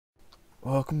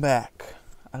Welcome back.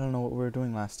 I don't know what we were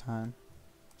doing last time,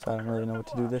 so I don't really know what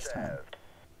to do this time.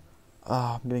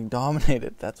 Oh, I'm getting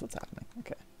dominated. That's what's happening.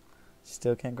 Okay.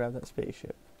 Still can't grab that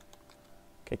spaceship.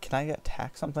 Okay, can I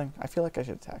attack something? I feel like I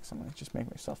should attack something. Just make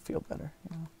myself feel better,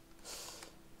 you know?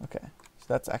 Okay. So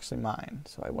that's actually mine,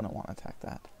 so I wouldn't want to attack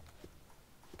that.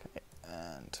 Okay,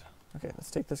 and... Okay, let's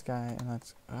take this guy and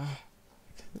let's...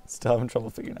 Still having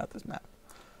trouble figuring out this map.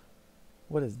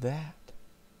 What is that?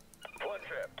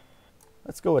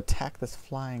 Let's go attack this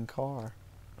flying car.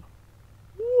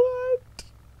 What?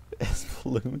 It has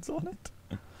balloons on it?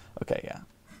 Okay, yeah.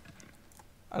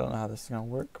 I don't know how this is gonna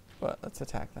work, but let's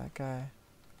attack that guy.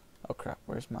 Oh crap,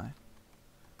 where's my...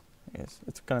 I guess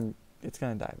it's gonna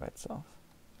die by itself.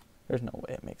 There's no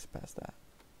way it makes it past that.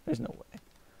 There's no way.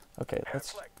 Okay,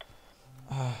 let's...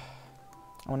 I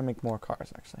want to make more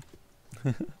cars, actually.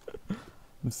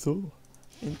 I'm so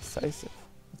indecisive.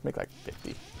 Let's make like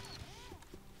 50.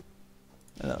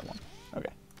 Another one. Okay.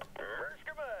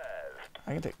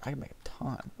 I can make a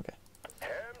ton. Okay.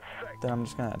 Then I'm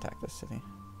just gonna attack this city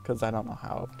because I don't know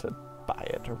how to buy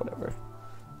it or whatever.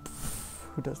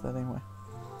 Who does that anyway?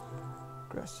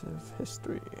 Aggressive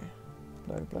history.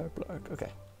 Blah blah blah.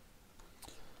 Okay.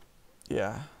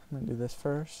 Yeah, I'm gonna do this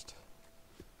first.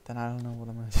 Then I don't know what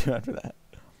I'm gonna do after that.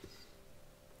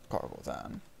 Car goes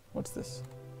on. What's this?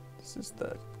 This is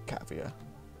the Kavia.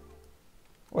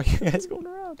 Why are you guys going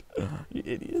around? You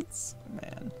idiots.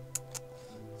 Man.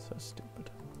 So stupid.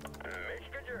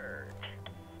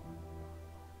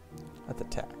 Let's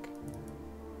attack.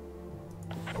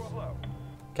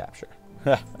 Capture.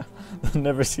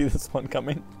 Never see this one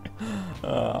coming.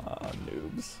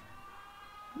 Noobs.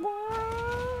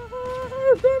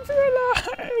 Run for your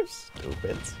lives!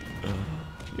 Stupids.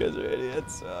 You guys are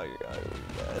idiots. Oh, you're gonna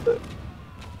be dead.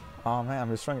 Oh man, I'm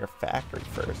destroying your factory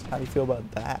first. How do you feel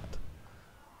about that?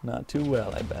 Not too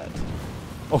well, I bet.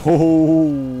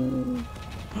 Oh!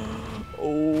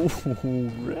 Oh,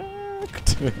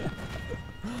 wrecked!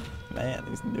 Man,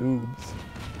 these noobs.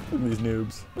 Look at these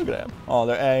noobs. Look at them. Oh,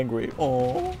 they're angry.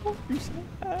 Oh, you're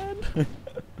sad.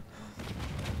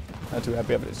 Not too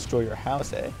happy I'm gonna destroy your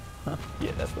house, eh? Huh?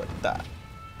 Yeah, that's what I thought.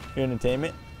 Your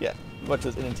entertainment? Yeah. Watch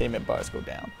those entertainment bars go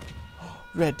down.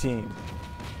 Red team.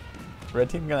 Red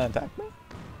team gonna attack me?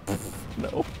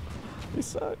 No. They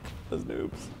suck. Those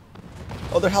noobs.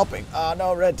 Oh, they're helping. Oh,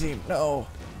 no, red team. No.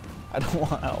 I don't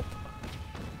want help.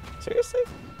 Seriously?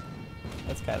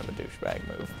 That's kind of a douchebag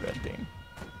move, red team.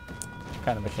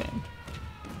 Kind of ashamed.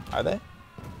 Are they?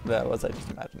 That was I just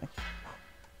imagining.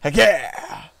 Heck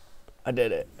yeah! I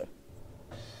did it.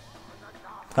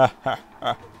 Ha ha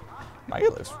ha. My guy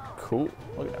looks cool.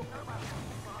 Look at him.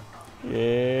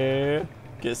 Yeah.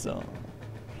 Get some.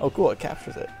 Oh, cool. It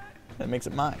captures it. It makes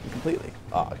it mine completely.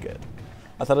 Oh, good.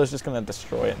 I thought I was just going to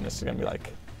destroy it and this is going to be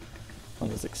like one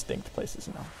of those extinct places,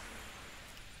 you know.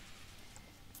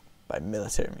 By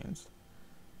military means.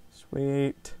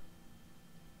 Sweet.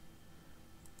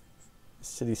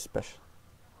 City special.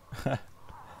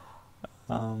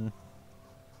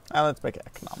 Let's make it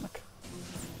economic.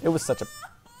 It was such a...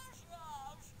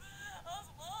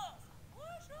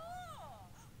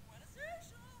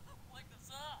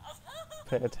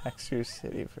 Pay a tax to your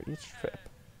city for each trip.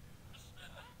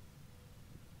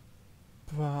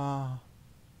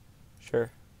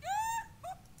 Sure.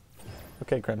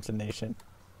 Okay, Crimson Nation.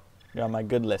 You're on my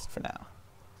good list for now.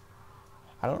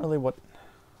 I don't really what...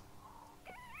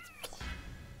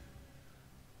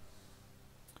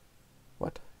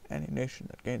 What? Any nation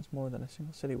that gains more than a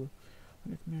single city will...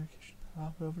 Under communication...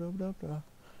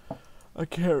 I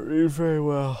can't read very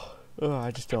well. Oh,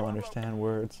 I just don't understand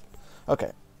words.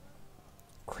 Okay.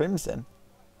 Crimson?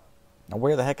 Now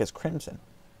where the heck is Crimson?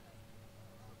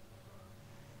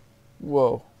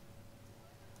 Whoa.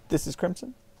 This is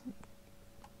Crimson?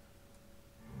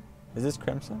 Is this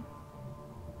Crimson?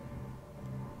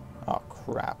 Oh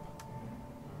crap.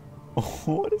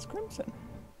 What is Crimson?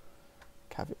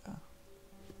 Kavia.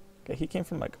 Okay, he came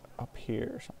from like up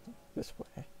here or something. This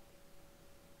way.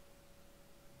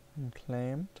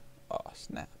 Unclaimed. Oh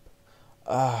snap.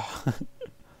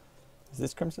 Is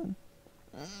this Crimson?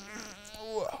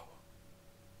 Whoa.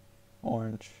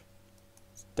 Orange.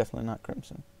 It's definitely not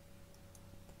Crimson.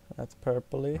 That's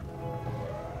purpley.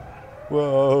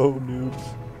 Whoa, noobs.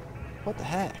 What the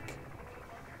heck?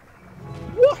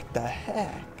 What the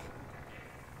heck?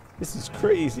 This is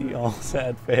crazy. All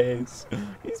sad face.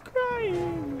 He's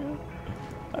crying.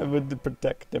 I would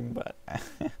protect him, but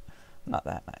not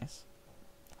that nice.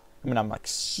 I mean, I'm like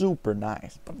super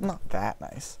nice, but not that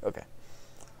nice. Okay.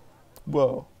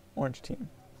 Whoa. Orange team.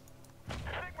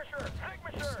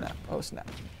 Oh snap. Oh snap.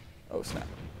 Oh snap.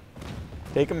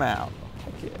 Take him out.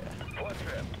 Heck yeah.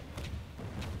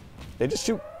 They just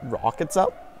shoot rockets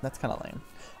up? That's kind of lame.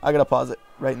 I gotta pause it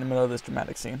right in the middle of this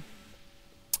dramatic scene.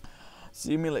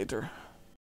 See me later.